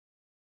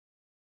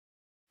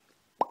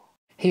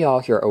Hey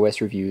all, here are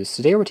OS Reviews.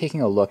 Today we're taking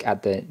a look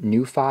at the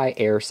NuPhy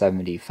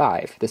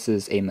Air75. This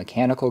is a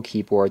mechanical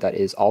keyboard that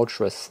is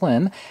ultra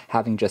slim,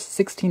 having just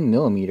 16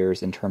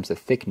 millimeters in terms of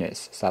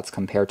thickness. So that's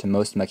compared to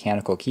most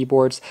mechanical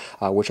keyboards,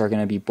 which are going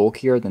to be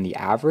bulkier than the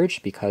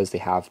average because they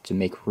have to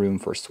make room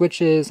for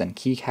switches and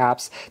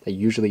keycaps that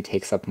usually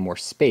takes up more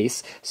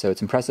space. So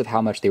it's impressive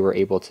how much they were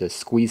able to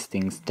squeeze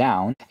things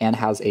down, and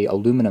has a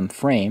aluminum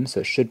frame, so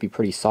it should be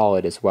pretty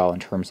solid as well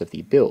in terms of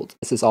the build.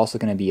 This is also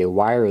going to be a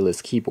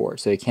wireless keyboard,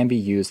 so it can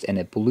be used in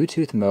a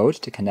Bluetooth mode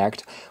to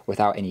connect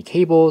without any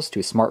cables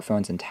to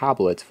smartphones and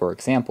tablets, for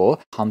example.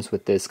 It comes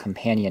with this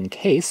companion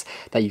case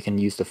that you can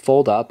use to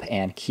fold up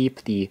and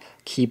keep the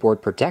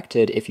keyboard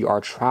protected if you are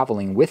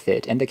traveling with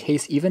it, and the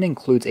case even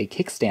includes a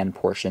kickstand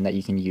portion that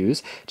you can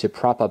use to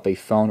prop up a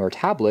phone or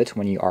tablet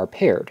when you are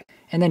paired.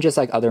 And then just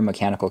like other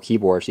mechanical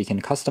keyboards, you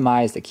can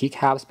customize the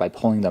keycaps by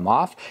pulling them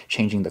off,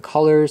 changing the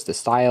colors, the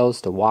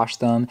styles, to wash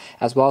them,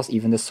 as well as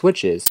even the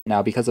switches.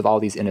 Now, because of all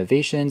these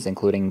innovations,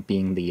 including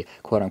being the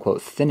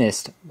quote-unquote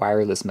thinnest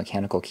wireless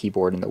mechanical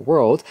keyboard in the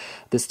world,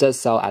 this does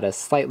sell at a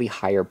slightly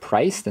higher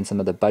price than some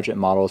of the budget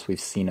models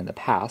we've seen in the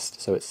past.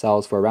 So it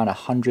sells for around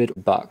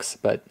 $100,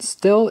 but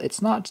still,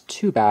 it's not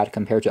too bad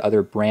compared to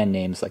other brand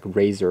names like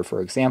Razer, for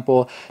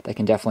example, that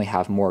can definitely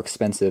have more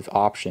expensive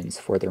options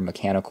for their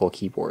mechanical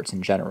keyboards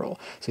in general.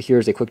 So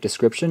here's a quick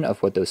description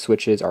of what those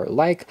switches are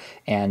like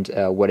and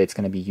what it's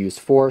going to be used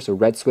for. So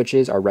red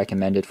switches are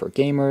recommended for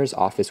gamers,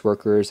 office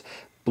workers.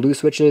 Blue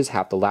switches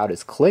have the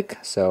loudest click,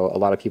 so a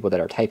lot of people that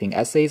are typing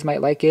essays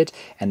might like it,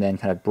 and then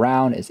kind of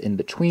brown is in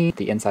between.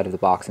 The inside of the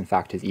box, in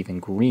fact, is even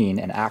green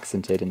and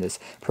accented in this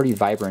pretty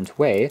vibrant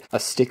way. A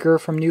sticker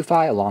from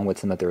NuPhy along with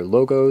some of their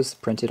logos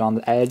printed on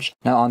the edge.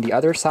 Now on the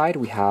other side,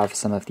 we have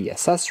some of the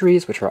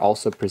accessories, which are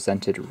also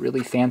presented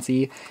really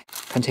fancy,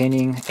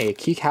 containing a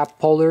keycap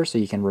puller so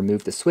you can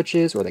remove the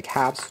switches or the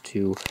caps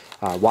to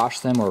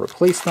wash them or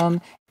replace them.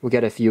 We'll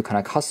get a few kind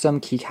of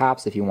custom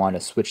keycaps if you want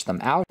to switch them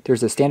out.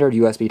 There's a standard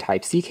USB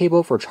Type-C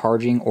cable for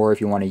charging, or if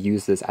you want to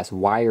use this as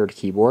wired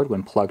keyboard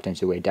when plugged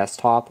into a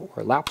desktop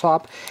or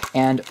laptop.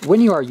 And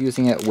when you are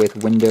using it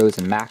with Windows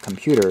and Mac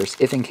computers,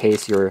 if in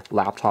case your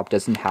laptop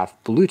doesn't have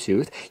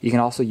Bluetooth, you can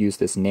also use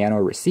this nano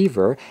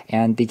receiver,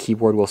 and the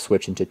keyboard will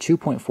switch into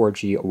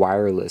 2.4G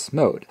wireless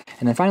mode.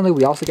 And then finally,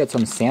 we also get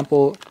some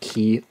sample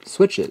key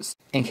switches.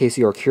 In case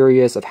you're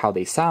curious of how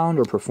they sound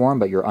or perform,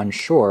 but you're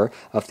unsure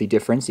of the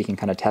difference, you can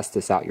kind of test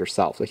this out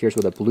yourself. So here's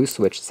what a blue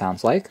switch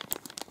sounds like.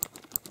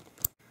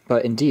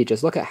 But indeed,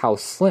 just look at how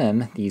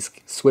slim these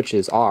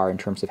switches are in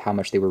terms of how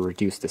much they were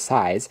reduced to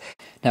size.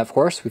 Now, of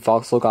course, we've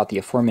also got the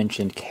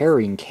aforementioned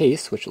carrying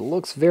case, which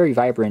looks very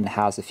vibrant and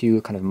has a few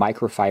kind of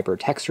microfiber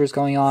textures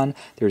going on.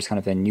 There's kind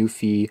of a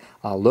NuPhy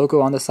logo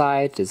on the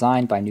side,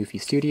 designed by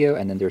NuPhy Studio,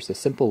 and then there's a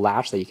simple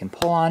latch that you can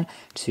pull on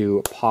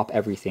to pop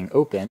everything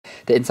open.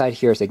 The inside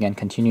here is again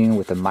continuing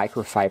with the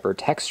microfiber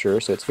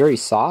texture, so it's very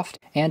soft,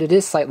 and it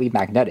is slightly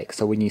magnetic.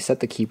 So when you set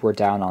the keyboard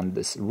down on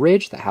this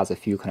ridge that has a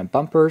few kind of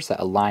bumpers that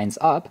aligns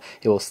up,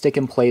 it will stick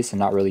in place and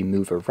not really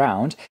move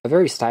around. A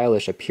very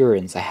stylish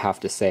appearance, I have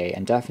to say,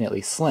 and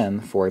definitely slim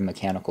for a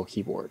mechanical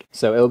keyboard.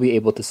 So it'll be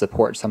able to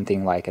support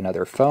something like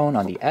another phone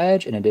on the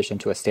edge in addition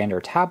to a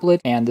standard tablet,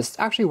 and this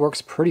actually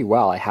works pretty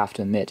well, I have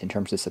to admit, in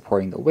terms of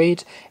supporting the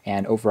weight,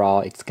 and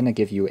overall it's going to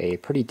give you a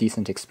pretty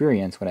decent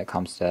experience when it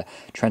comes to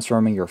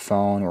transforming your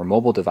phone or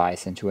mobile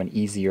device into an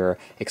easier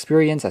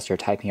experience as you're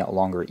typing out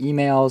longer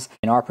emails.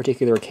 In our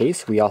particular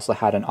case, we also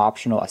had an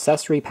optional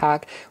accessory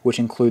pack, which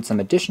includes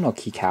some additional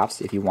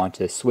keycaps if you want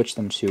to switch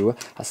them to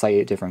a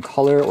slightly different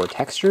color or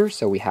texture.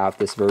 So we have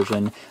this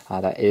version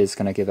that is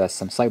going to give us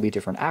some slightly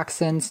different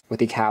accents with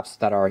the caps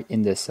that are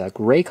in this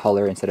gray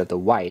color instead of the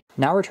white.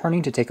 Now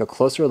returning to take a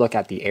closer look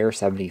at the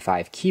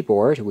Air75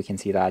 keyboard, we can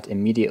see that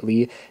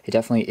immediately it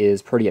definitely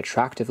is pretty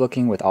attractive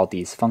looking with all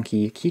these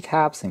funky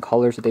keycaps and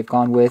colors that they've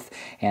gone with.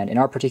 And in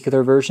our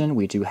particular version,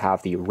 we do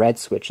have the red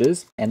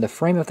switches, and the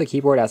frame of the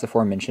keyboard, as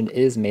aforementioned,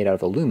 is made out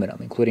of aluminum,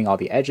 including all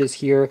the edges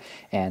here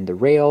and the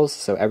rails,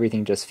 so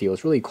everything just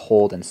feels really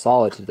cold and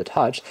solid to the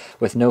touch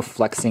with no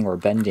flexing or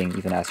bending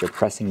even as you're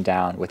pressing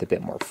down with a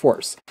bit more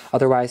force.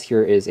 Otherwise,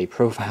 here is a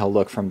profile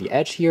look from the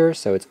edge here,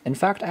 so it's in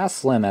fact as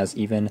slim as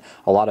even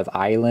a lot of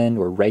island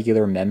or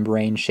regular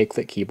membrane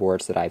shakelet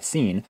keyboards that I've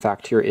seen. In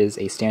fact, here is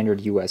a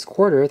standard US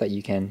quarter that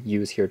you can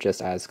use here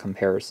just as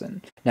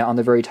comparison. Now on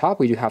the very top,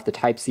 we do have the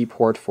Type-C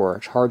port for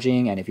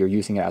charging, and if you're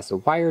using it as the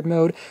wired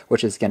mode,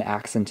 which is again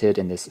accented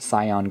in this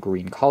cyan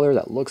green color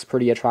that looks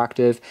pretty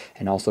attractive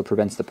and also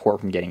prevents the port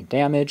from getting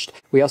damaged.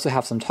 We also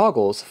have some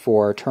toggles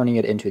for turning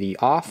it into the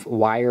off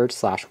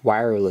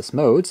wired/wireless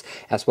modes,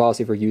 as well as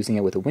if you're using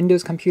it with a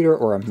Windows computer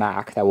or a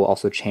Mac, that will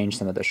also change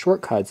some of the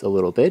shortcuts a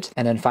little bit.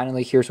 And then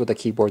finally, here's what the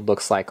keyboard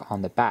looks like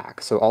on the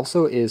back. So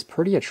also is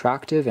pretty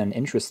attractive and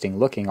interesting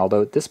looking,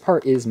 although this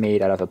part is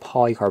made out of a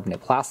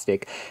polycarbonate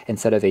plastic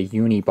instead of a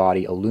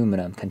unibody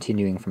aluminum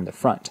continuing from the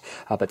front.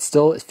 But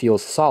still it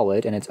feels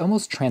solid, and it's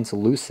almost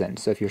translucent.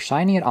 So if you're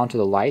shining it onto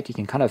the light, you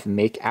can kind of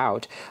make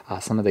out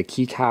some of the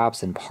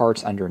keycaps and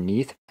parts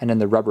underneath. And then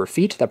the rubber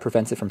feet that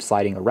prevents it from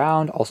sliding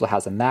around also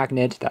has a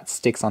magnet that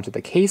sticks onto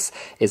the case,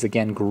 is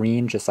again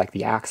green just like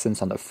the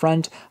accents on the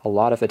front. A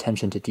lot of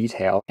attention to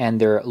detail.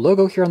 And their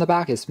logo here on the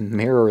back is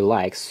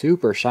mirror-like,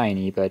 super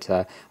shiny, but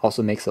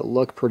also makes it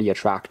look pretty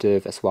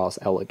attractive as well as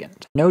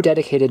elegant. No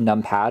dedicated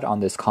numpad on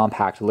this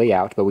compact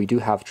layout, but we do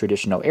have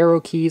traditional arrow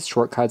keys,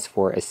 shortcuts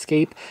for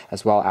escape,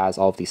 as well as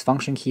all of these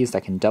function keys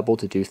that can double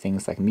to do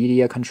things like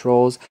media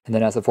controls. And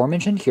then as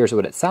aforementioned, here's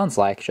what it sounds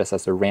like just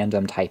as a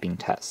random typing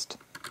test.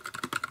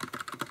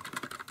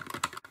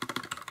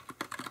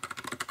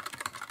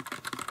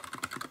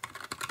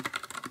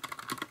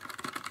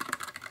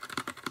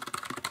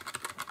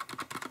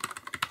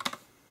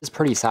 It's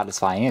pretty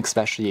satisfying,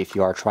 especially if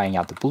you are trying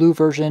out the blue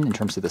version in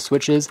terms of the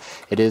switches.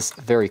 It is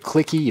very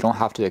clicky. You don't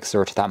have to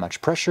exert that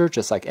much pressure,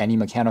 just like any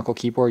mechanical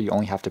keyboard. You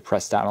only have to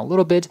press down a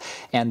little bit,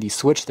 and the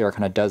switch there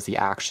kind of does the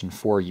action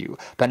for you.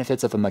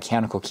 Benefits of a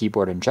mechanical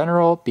keyboard in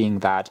general being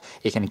that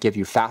it can give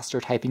you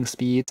faster typing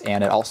speeds,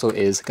 and it also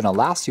is going to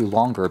last you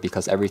longer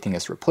because everything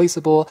is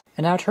replaceable.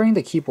 And now turning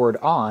the keyboard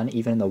on,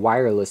 even in the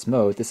wireless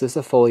mode, this is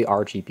a fully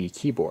RGB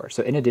keyboard.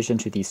 So in addition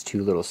to these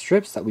two little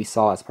strips that we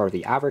saw as part of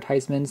the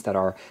advertisements that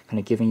are kind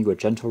of giving you a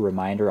gentle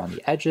reminder on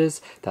the edges,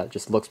 that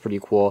just looks pretty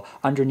cool.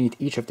 Underneath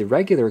each of the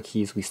regular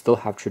keys, we still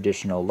have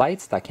traditional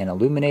lights that can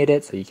illuminate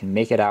it, so you can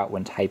make it out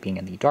when typing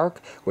in the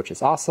dark, which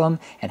is awesome,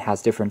 and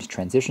has different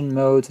transition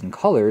modes and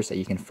colors that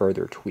you can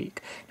further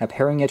tweak. Now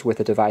pairing it with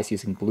a device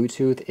using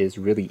Bluetooth is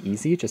really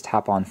easy. Just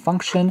tap on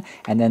function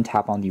and then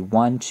tap on the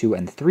 1, 2,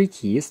 and 3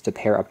 keys to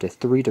pair up to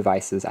 3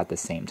 devices at the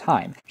same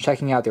time.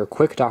 Checking out their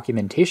quick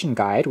documentation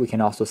guide, we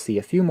can also see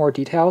a few more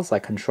details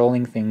like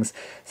controlling things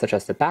such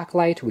as the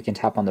backlight. We can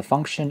tap on the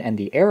function and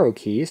the arrow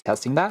keys,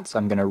 testing that. So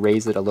I'm going to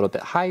raise it a little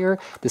bit higher.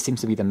 This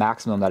seems to be the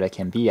maximum that it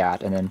can be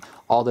at, and then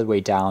all the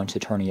way down to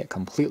turning it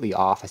completely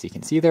off, as you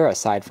can see there,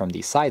 aside from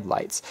the side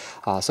lights.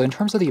 So in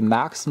terms of the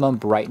maximum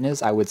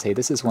brightness, I would say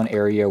this is one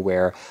area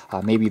where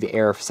maybe the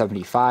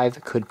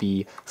Air75 could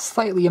be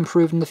slightly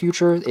improved in the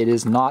future. It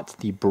is not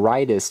the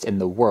brightest in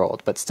the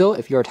world, but still,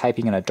 if you're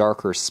typing in a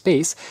darker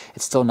space,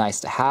 it's still nice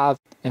to have.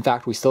 In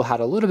fact, we still had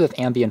a little bit of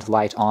ambient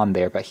light on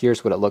there, but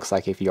here's what it looks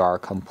like if you are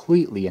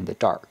completely in the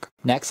dark.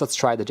 Next, let's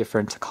try the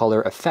different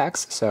color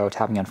effects. So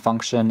tapping on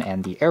function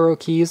and the arrow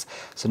keys.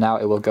 So now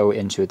it will go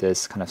into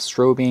this kind of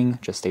strobing,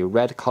 just a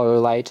red color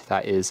light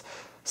that is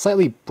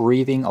slightly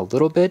breathing a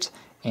little bit.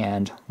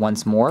 And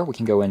once more, we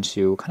can go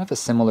into kind of a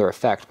similar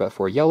effect, but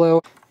for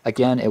yellow.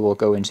 Again, it will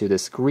go into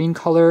this green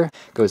color,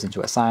 goes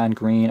into a cyan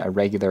green, a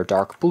regular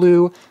dark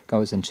blue,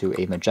 goes into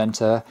a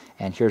magenta,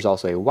 and here's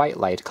also a white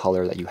light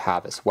color that you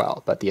have as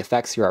well. But the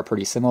effects here are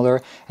pretty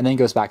similar, and then it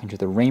goes back into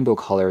the rainbow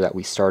color that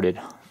we started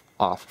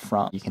off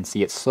from. You can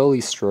see it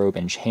slowly strobe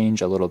and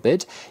change a little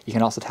bit. You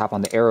can also tap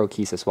on the arrow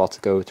keys as well to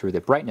go through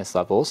the brightness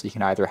levels. You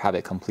can either have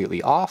it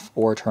completely off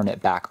or turn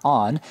it back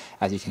on,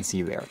 as you can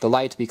see there. The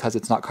light, because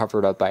it's not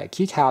covered up by a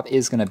keycap,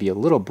 is going to be a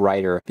little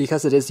brighter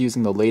because it is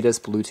using the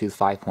latest Bluetooth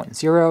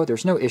 5.0.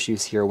 There's no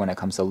issues here when it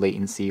comes to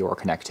latency or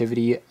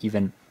connectivity,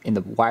 even in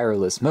the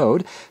wireless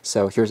mode.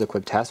 So here's a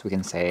quick test. We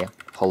can say,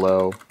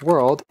 hello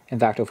world. In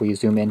fact, if we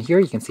zoom in here,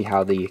 you can see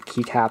how the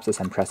keycaps as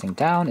I'm pressing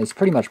down is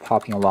pretty much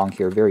popping along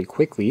here very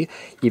quickly.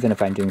 Even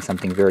if I'm doing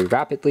something very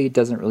rapidly, it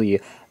doesn't really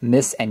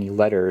miss any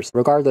letters.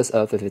 Regardless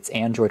of if it's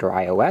Android or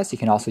iOS, you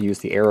can also use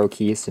the arrow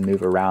keys to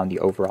move around the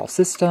overall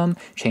system,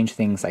 change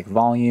things like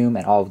volume,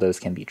 and all of those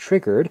can be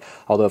triggered.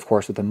 Although, of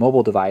course, with a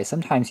mobile device,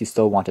 sometimes you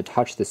still want to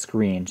touch the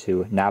screen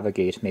to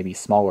navigate maybe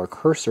smaller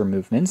cursor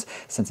movements,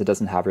 since it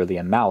doesn't have really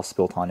a mouse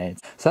built on it.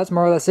 So that's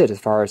more or less it as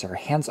far as our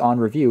hands-on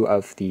review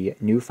of the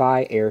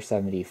NuPhy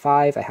Air75.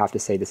 I have to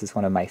say this is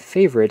one of my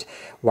favorite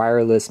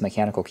wireless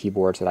mechanical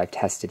keyboards that I've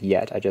tested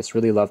yet. I just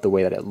really love the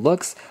way that it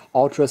looks.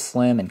 Ultra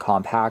slim and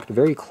compact,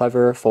 very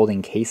clever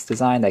folding case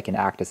design that can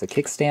act as a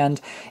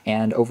kickstand,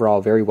 and overall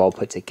very well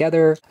put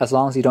together. As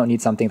long as you don't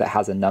need something that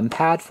has a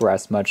numpad for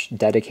as much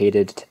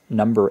dedicated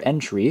number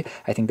entry,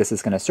 I think this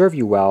is going to serve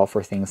you well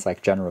for things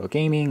like general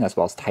gaming as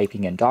well as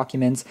typing in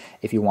documents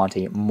if you want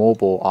a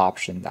mobile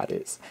option, that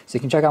is. So you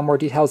can check out more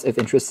details if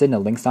interested in the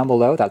links down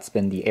below. That's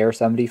been the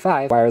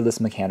Air75 wireless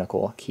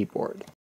mechanical keyboard.